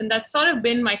yourself. And that's sort of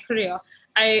been my career.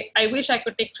 I wish I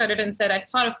could take credit and said I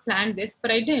sort of planned this,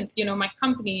 but I didn't. My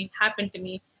company happened to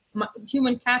me. My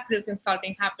human capital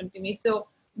consulting happened to me. So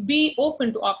be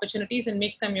open to opportunities and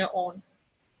make them your own.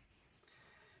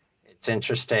 It's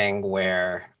interesting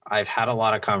where I've had a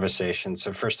lot of conversations.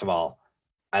 So first of all,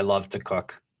 I love to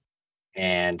cook.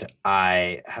 And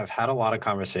I have had a lot of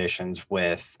conversations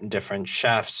with different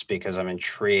chefs because I'm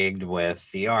intrigued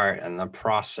with the art and the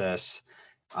process.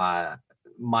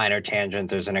 Minor tangent,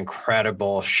 there's an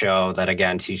incredible show that,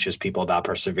 again, teaches people about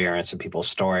perseverance and people's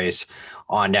stories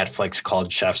on Netflix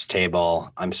called Chef's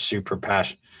Table. I'm super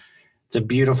passionate. It's a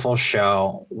beautiful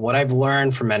show. What I've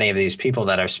learned from many of these people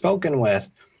that I've spoken with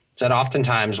is that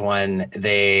oftentimes when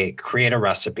they create a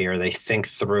recipe or they think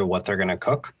through what they're going to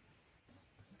cook,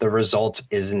 the result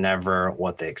is never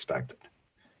what they expected.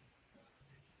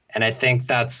 And I think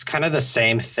that's kind of the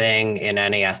same thing in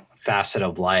any facet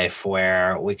of life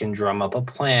where we can drum up a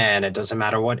plan. It doesn't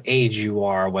matter what age you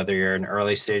are, whether you're an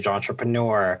early stage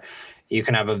entrepreneur, you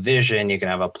can have a vision, you can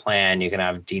have a plan, you can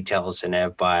have details in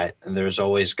it, but there's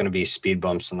always going to be speed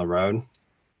bumps on the road.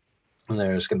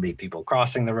 There's going to be people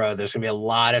crossing the road. There's going to be a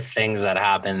lot of things that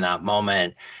happen in that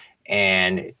moment.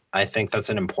 And I think that's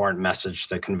an important message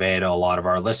to convey to a lot of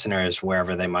our listeners,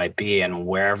 wherever they might be and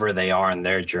wherever they are in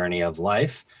their journey of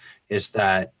life, is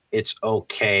that it's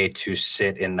okay to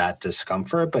sit in that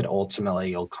discomfort, but ultimately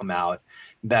you'll come out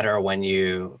better when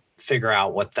you figure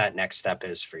out what that next step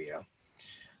is for you.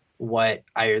 What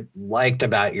I liked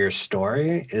about your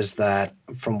story is that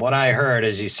from what I heard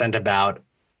is you sent about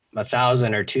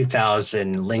 1,000 or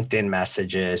 2,000 LinkedIn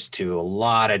messages to a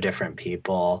lot of different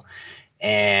people.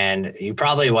 And you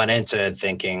probably went into it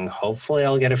thinking, hopefully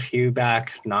I'll get a few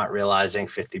back, not realizing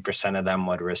 50% of them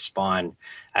would respond.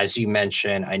 As you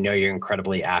mentioned, I know you're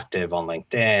incredibly active on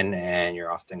LinkedIn and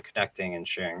you're often connecting and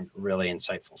sharing really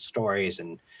insightful stories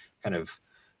and kind of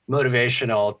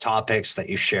motivational topics that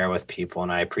you share with people.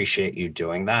 And I appreciate you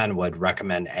doing that and would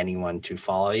recommend anyone to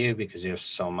follow you because you have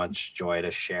so much joy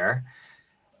to share.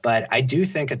 But I do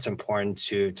think it's important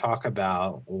to talk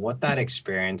about what that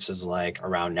experience is like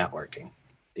around networking,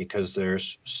 because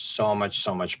there's so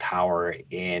much power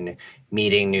in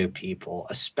meeting new people,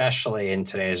 especially in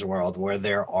today's world where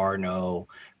there are no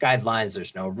guidelines,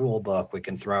 there's no rule book, we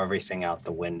can throw everything out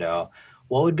the window.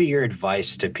 What would be your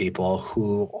advice to people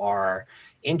who are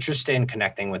interested in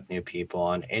connecting with new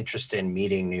people and interested in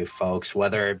meeting new folks,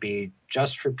 whether it be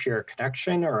just for pure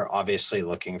connection or obviously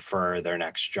looking for their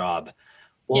next job?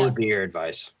 What Yeah. would be your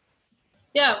advice?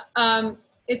 Yeah,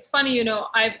 it's funny,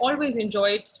 I've always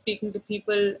enjoyed speaking to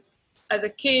people as a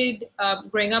kid,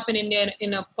 growing up in India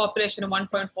in a population of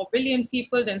 1.4 billion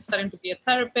people, then starting to be a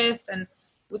therapist, and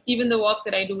with even the work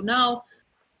that I do now,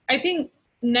 I think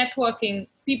networking,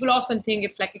 people often think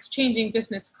it's like exchanging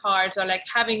business cards or like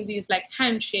having these like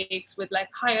handshakes with like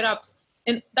higher ups.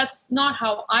 And that's not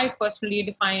how I personally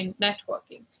define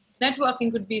networking.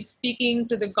 Networking could be speaking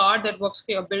to the guard that works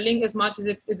for your building as much as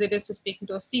it is to speaking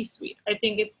to a C suite. I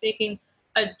think it's taking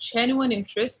a genuine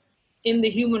interest in the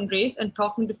human race and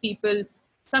talking to people,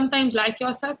 sometimes like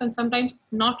yourself and sometimes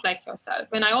not like yourself.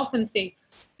 And I often say,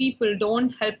 people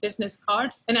don't help business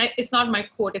cards. And it's not my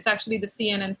quote, it's actually the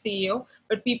CNN CEO,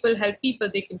 but people help people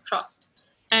they can trust.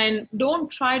 And don't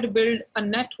try to build a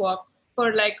network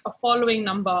for like a following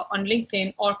number on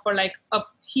LinkedIn or for like a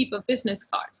heap of business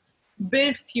cards.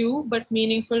 Build few but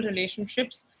meaningful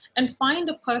relationships and find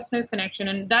a personal connection.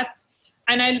 And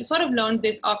I sort of learned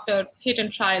this after hit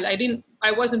and trial.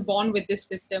 I wasn't born with this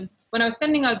wisdom. When I was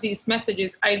sending out these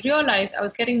messages, I realized I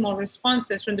was getting more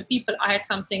responses from the people I had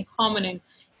something common in.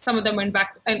 Some of them went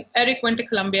back, and Eric went to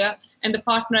Columbia, and the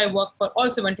partner I worked for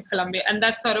also went to Columbia. And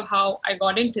that's sort of how I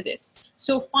got into this.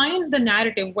 So find the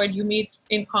narrative where you meet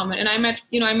in common. And I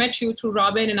met you through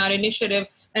Robin in our initiative,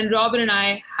 and Robin and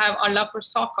I have our love for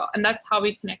soccer, and that's how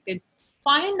we connected.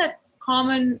 Find that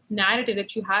common narrative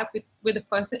that you have with a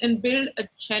person and build a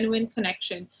genuine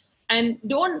connection. And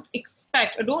don't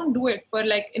expect or don't do it for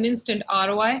like an instant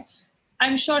ROI.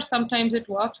 I'm sure sometimes it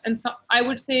works. And so I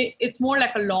would say it's more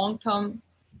like a long-term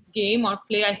game or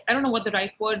play. I don't know what the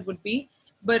right word would be,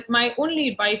 but my only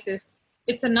advice is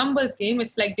it's a numbers game.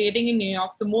 It's like dating in New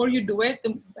York. The more you do it,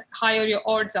 the higher your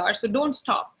odds are. So don't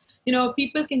stop.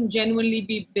 People can genuinely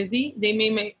be busy. They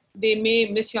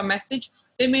may miss your message.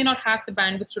 They may not have the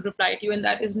bandwidth to reply to you, and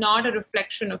that is not a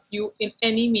reflection of you in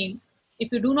any means.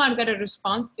 If you do not get a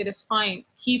response, it is fine.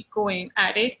 Keep going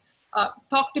at it.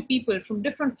 Talk to people from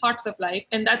different parts of life,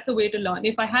 and that's a way to learn.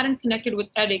 If I hadn't connected with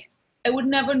Eric, I would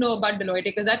never know about Deloitte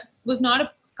because that was not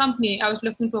a company I was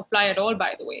looking to apply at all,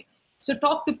 by the way. So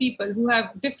talk to people who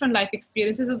have different life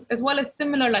experiences as well as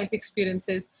similar life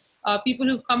experiences, people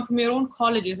who've come from your own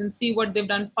colleges and see what they've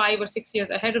done 5 or 6 years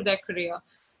ahead of their career.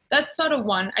 That's sort of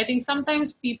one. I think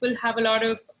sometimes people have a lot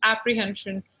of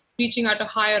apprehension reaching out to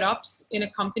higher ups in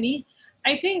a company.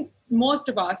 I think most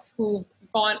of us who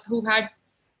had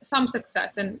some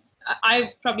success, and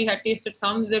I probably had tasted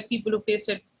some, there are people who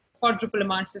tasted quadruple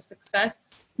amounts of success.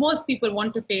 Most people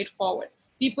want to pay it forward.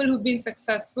 People who've been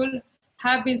successful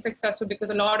have been successful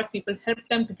because a lot of people helped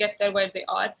them to get there where they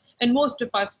are. And most of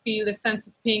us feel the sense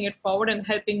of paying it forward and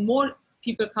helping more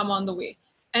people come on the way.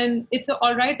 And it's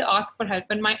all right to ask for help.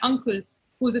 And my uncle,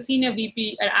 who's a senior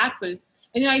VP at Apple,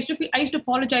 and I used to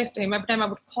apologize to him every time I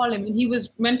would call him, and he was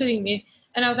mentoring me.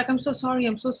 And I was like, I'm so sorry.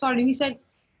 And he said,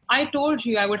 I told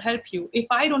you I would help you. If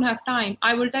I don't have time,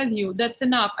 I will tell you that's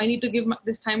enough. I need to give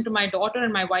this time to my daughter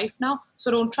and my wife now, so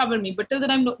don't trouble me. But till the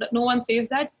time no one says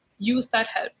that, use that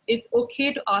help. It's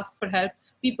okay to ask for help.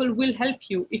 People will help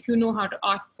you if you know how to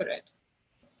ask for it.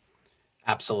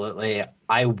 Absolutely.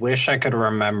 I wish I could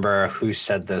remember who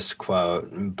said this quote,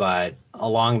 but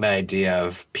along the idea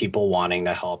of people wanting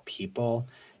to help people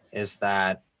is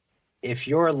that if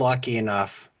you're lucky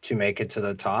enough to make it to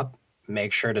the top,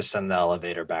 make sure to send the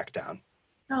elevator back down.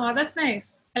 Oh, that's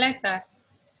nice. I like that.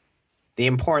 The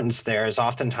importance there is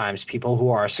oftentimes people who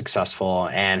are successful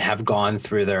and have gone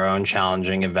through their own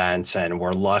challenging events and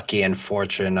were lucky and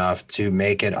fortunate enough to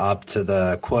make it up to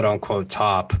the quote unquote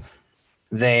top.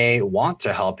 They want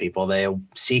to help people. They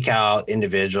seek out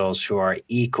individuals who are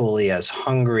equally as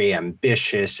hungry,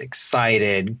 ambitious,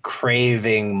 excited,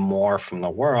 craving more from the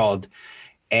world,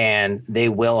 and they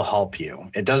will help you.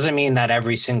 It doesn't mean that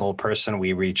every single person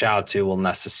we reach out to will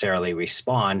necessarily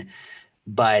respond,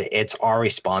 but it's our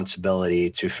responsibility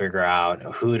to figure out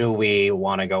who do we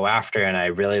want to go after. And I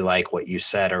really like what you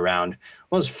said around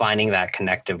was finding that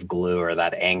connective glue or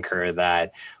that anchor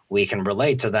that we can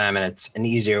relate to them. And it's an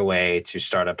easier way to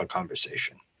start up a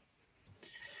conversation.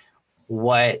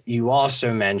 What you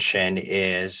also mentioned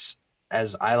is,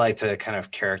 as I like to kind of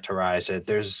characterize it,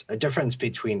 there's a difference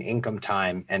between income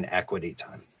time and equity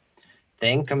time. The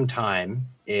income time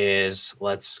is,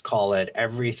 let's call it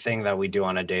everything that we do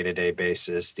on a day-to-day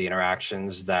basis, the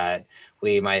interactions that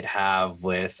we might have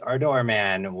with our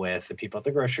doorman, with the people at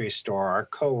the grocery store, our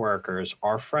coworkers,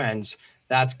 our friends.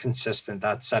 That's consistent,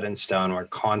 that's set in stone. We're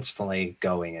constantly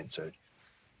going into it.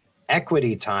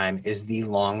 Equity time is the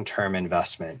long-term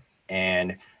investment.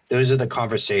 And those are the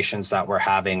conversations that we're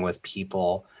having with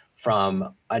people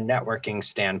from a networking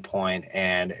standpoint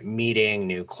and meeting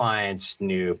new clients,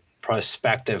 new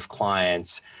prospective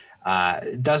clients.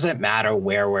 It doesn't matter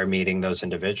where we're meeting those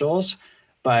individuals,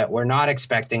 but we're not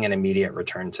expecting an immediate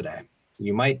return today.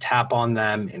 You might tap on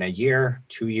them in a year,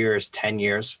 2 years, 10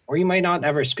 years, or you might not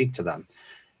ever speak to them.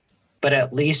 But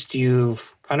at least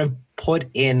you've kind of put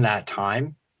in that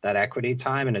time, that equity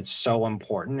time, and it's so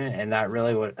important. And that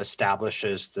really what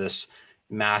establishes this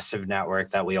massive network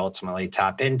that we ultimately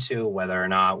tap into, whether or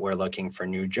not we're looking for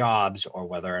new jobs or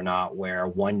whether or not we're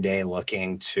one day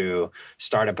looking to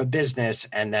start up a business.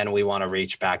 And then we want to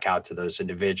reach back out to those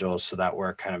individuals so that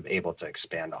we're kind of able to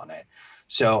expand on it.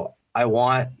 So I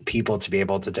want people to be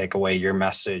able to take away your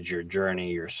message, your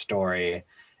journey, your story,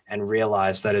 and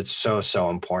realize that it's so, so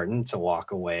important to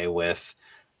walk away with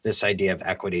this idea of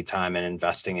equity time and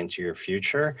investing into your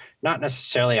future, not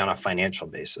necessarily on a financial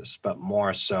basis, but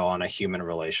more so on a human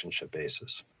relationship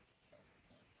basis.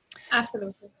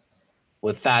 Absolutely.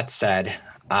 With that said,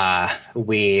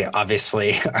 we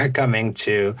obviously are coming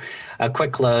to a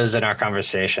quick close in our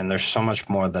conversation. There's so much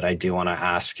more that I do want to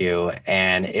ask you,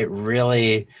 and it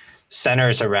really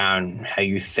centers around how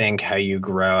you think, how you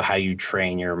grow, how you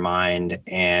train your mind.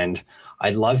 And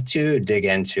I'd love to dig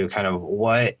into kind of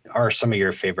what are some of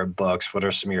your favorite books? What are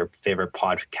some of your favorite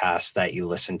podcasts that you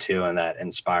listen to and that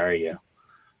inspire you?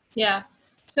 Yeah.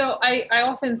 So I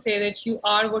often say that you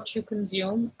are what you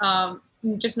consume,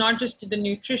 just not just the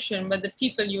nutrition, but the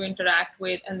people you interact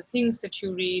with and the things that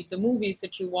you read, the movies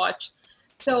that you watch.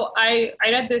 So I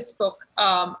read this book.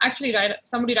 Actually,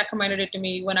 somebody recommended it to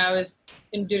me when I was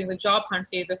during the job hunt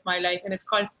phase of my life, and it's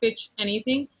called Pitch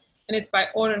Anything, and it's by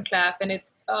Arun, and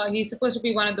it's he's supposed to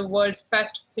be one of the world's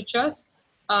best pitchers.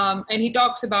 And he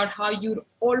talks about how you're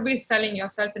always selling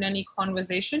yourself in any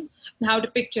conversation and how to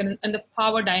picture and the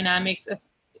power dynamics of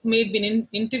maybe an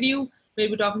interview,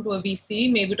 maybe talking to a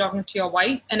VC, maybe talking to your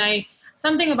wife. And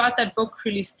something about that book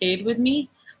really stayed with me.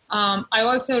 I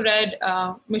also read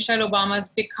Michelle Obama's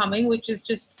Becoming, which is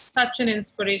just such an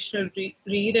inspirational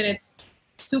read, and it's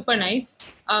super nice.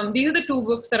 These are the two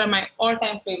books that are my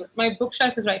all-time favorite. My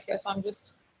bookshelf is right here, so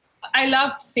I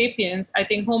loved Sapiens. I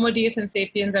think Homo Deus and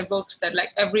Sapiens are books that like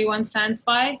everyone stands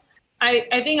by.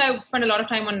 I think I've spent a lot of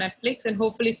time on Netflix, and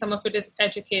hopefully some of it is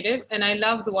educative. And I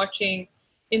loved watching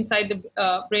Inside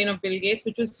the Brain of Bill Gates,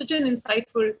 which was such an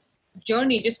insightful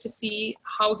journey just to see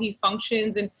how he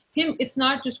functions. And him, it's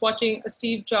not just watching a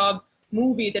Steve Jobs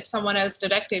movie that someone else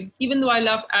directed. Even though I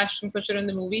loved Ashton Kutcher in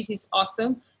the movie, he's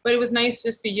awesome. But it was nice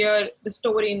just to hear the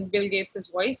story in Bill Gates'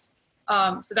 voice.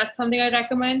 So that's something I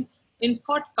recommend. In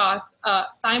podcasts,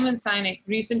 Simon Sinek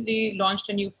recently launched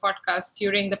a new podcast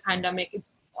during the pandemic. It's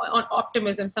on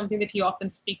optimism, something that he often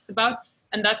speaks about.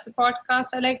 And that's a podcast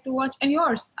I like to watch. And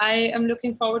yours, I am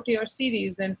looking forward to your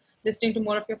series and listening to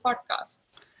more of your podcasts.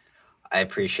 I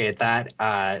appreciate that.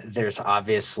 There's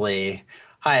obviously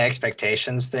high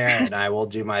expectations there, and I will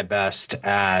do my best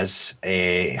as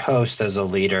a host, as a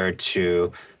leader,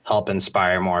 to help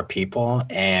inspire more people.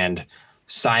 And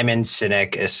Simon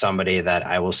Sinek is somebody that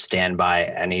I will stand by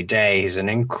any day. He's an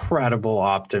incredible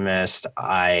optimist.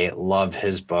 I love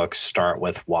his book, Start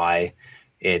With Why.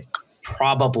 It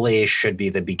probably should be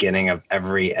the beginning of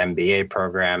every MBA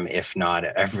program, if not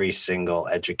every single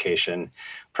education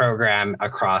program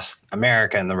across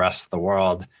America and the rest of the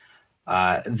world.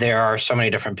 There are so many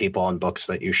different people and books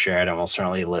that you shared, and we'll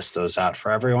certainly list those out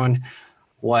for everyone.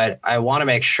 What I want to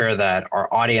make sure that our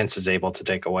audience is able to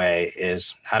take away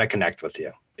is how to connect with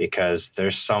you, because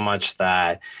there's so much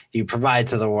that you provide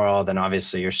to the world, and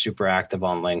obviously you're super active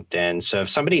on LinkedIn. So if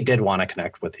somebody did want to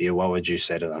connect with you, what would you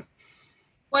say to them?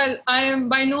 Well, I am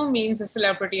by no means a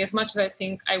celebrity as much as I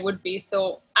think I would be.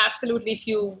 So absolutely, if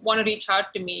you want to reach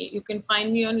out to me, you can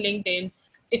find me on LinkedIn.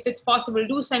 If it's possible,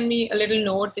 do send me a little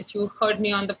note that you heard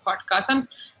me on the podcast.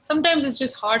 Sometimes it's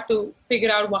just hard to figure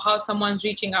out how someone's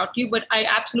reaching out to you, but I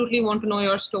absolutely want to know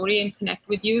your story and connect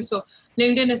with you. So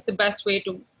LinkedIn is the best way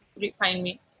to find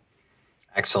me.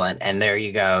 Excellent. And there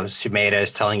you go. Sumedha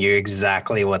is telling you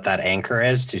exactly what that anchor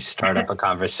is to start up a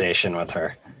conversation with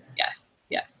her. Yes,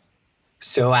 yes.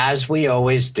 So, as we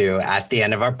always do at the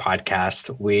end of our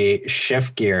podcast, we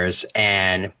shift gears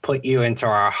and put you into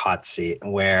our hot seat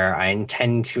where I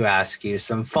intend to ask you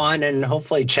some fun and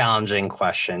hopefully challenging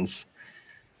questions.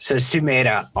 So,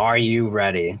 Sumedha, are you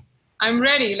ready? I'm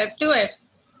ready. Let's do it.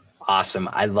 Awesome.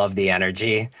 I love the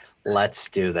energy. Let's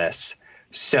do this.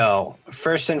 So,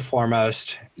 first and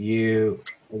foremost, you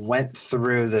went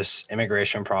through this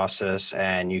immigration process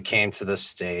and you came to the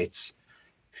States.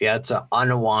 If you had to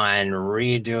unwind,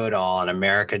 redo it all, and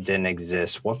America didn't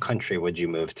exist, what country would you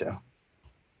move to?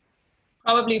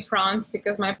 Probably France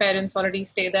because my parents already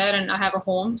stay there and I have a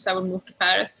home, so I would move to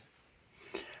Paris.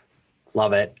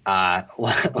 Love it.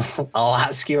 I'll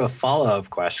ask you a follow-up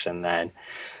question then.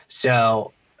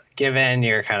 So, given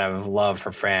your kind of love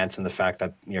for France and the fact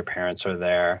that your parents are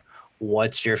there,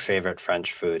 what's your favorite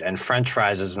French food? And French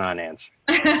fries is not an answer.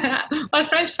 Well,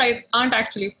 French fries aren't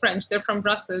actually French. They're from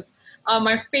Brussels.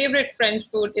 My favorite French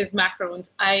food is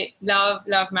macarons. I love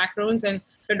macarons, and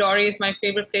Dodori is my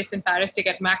favorite place in Paris to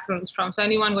get macarons from. So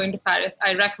anyone going to Paris,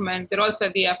 I recommend. They're also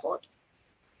at the airport.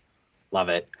 Love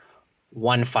it.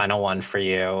 One final one for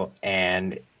you,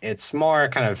 and it's more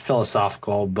kind of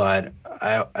philosophical, but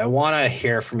I want to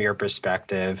hear from your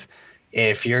perspective.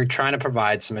 If you're trying to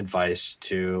provide some advice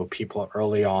to people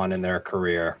early on in their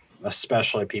career,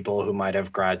 especially people who might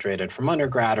have graduated from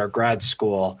undergrad or grad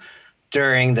school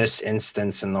during this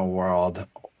instance in the world,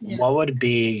 what would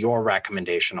be your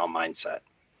recommendation on mindset?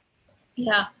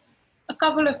 Yeah, a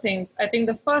couple of things. I think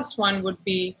the first one would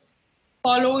be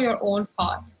follow your own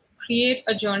path. Create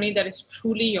a journey that is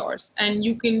truly yours, and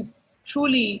you can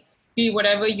truly be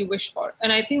whatever you wish for.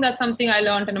 And I think that's something I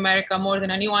learned in America more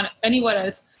than anywhere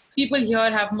else. People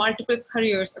here have multiple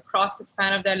careers across the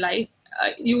span of their life.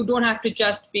 You don't have to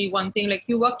just be one thing. Like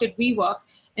you worked at WeWork,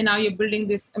 and now you're building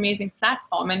this amazing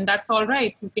platform, and that's all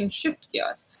right. You can shift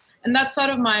gears. And that's sort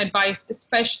of my advice,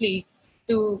 especially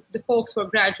to the folks who are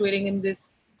graduating in this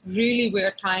really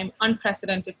weird time,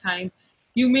 unprecedented time.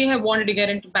 You may have wanted to get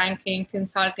into banking,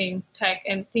 consulting, tech,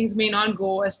 and things may not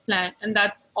go as planned. And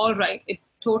that's all right. It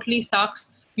totally sucks.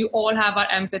 You all have our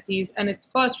empathies. And it's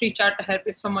first, reach out to help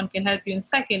if someone can help you. And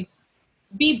second,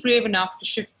 be brave enough to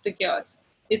shift the gears.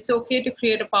 It's okay to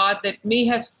create a path that may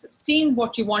have seen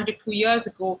what you wanted 2 years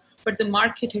ago, but the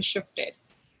market has shifted.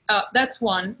 That's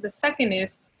one. The second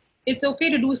is, it's okay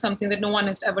to do something that no one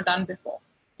has ever done before.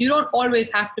 You don't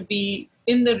always have to be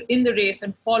in the race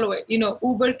and follow it.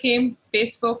 Uber came,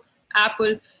 Facebook,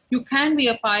 Apple. You can be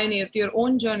a pioneer to your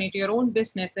own journey, to your own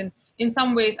business. And in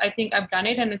some ways, I think I've done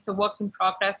it, and it's a work in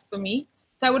progress for me.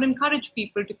 So I would encourage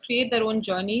people to create their own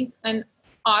journeys and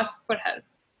ask for help.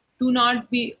 Do not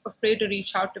be afraid to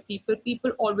reach out to people. People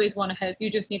always want to help.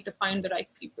 You just need to find the right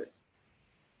people.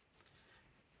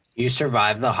 You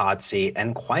survived the hot seat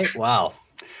and quite well.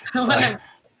 So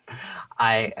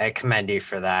I commend you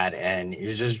for that. And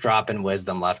you're just dropping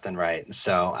wisdom left and right.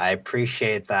 So I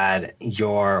appreciate that.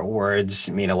 Your words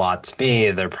mean a lot to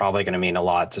me. They're probably going to mean a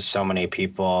lot to so many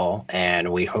people.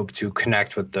 And we hope to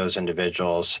connect with those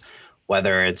individuals,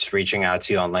 whether it's reaching out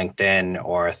to you on LinkedIn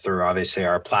or through obviously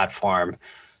our platform.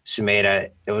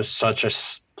 Sumedha, it was such a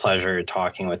pleasure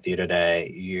talking with you today.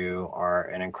 You are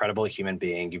an incredible human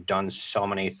being. You've done so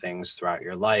many things throughout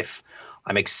your life.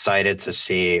 I'm excited to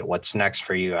see what's next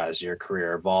for you as your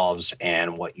career evolves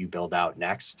and what you build out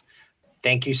next.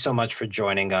 Thank you so much for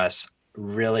joining us.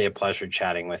 Really a pleasure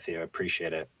chatting with you. I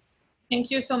appreciate it. Thank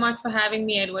you so much for having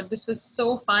me, Edward. This was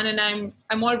so fun, and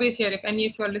I'm always here if any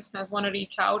of your listeners want to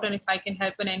reach out and if I can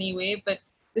help in any way. But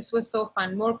this was so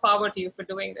fun. More power to you for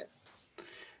doing this.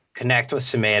 Connect with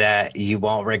Sumedha. You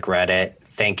won't regret it.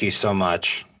 Thank you so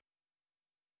much.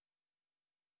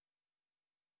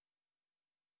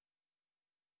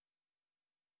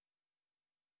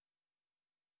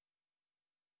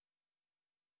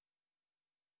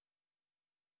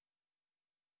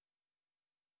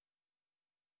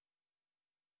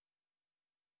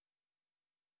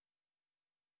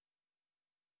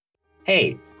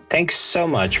 Hey, thanks so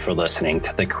much for listening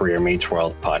to the Career Meets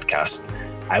World podcast.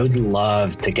 I would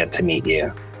love to get to meet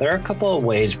you. There are a couple of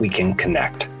ways we can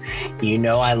connect. You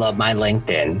know I love my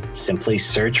LinkedIn. Simply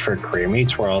search for Career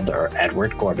Meets World or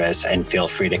Edward Gorbis and feel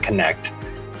free to connect.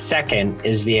 Second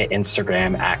is via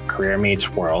Instagram at Career Meets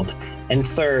World. And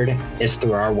third is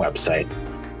through our website.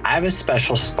 I have a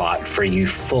special spot for you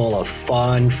full of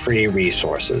fun, free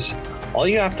resources. All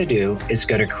you have to do is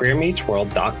go to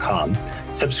careermeetsworld.com,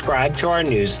 subscribe to our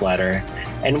newsletter,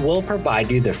 and we'll provide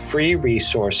you the free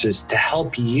resources to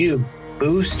help you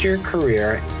boost your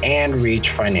career and reach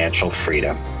financial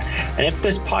freedom. And if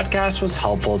this podcast was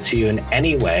helpful to you in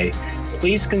any way,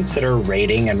 please consider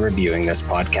rating and reviewing this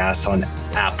podcast on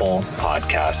Apple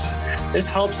Podcasts. This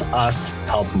helps us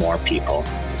help more people.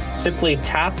 Simply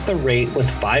tap the rate with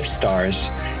 5 stars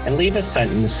and leave a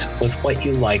sentence with what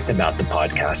you liked about the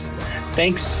podcast.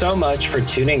 Thanks so much for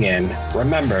tuning in.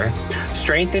 Remember,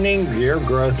 strengthening your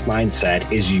growth mindset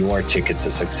is your ticket to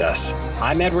success.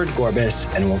 I'm Edward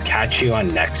Gorbis, and we'll catch you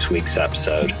on next week's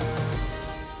episode.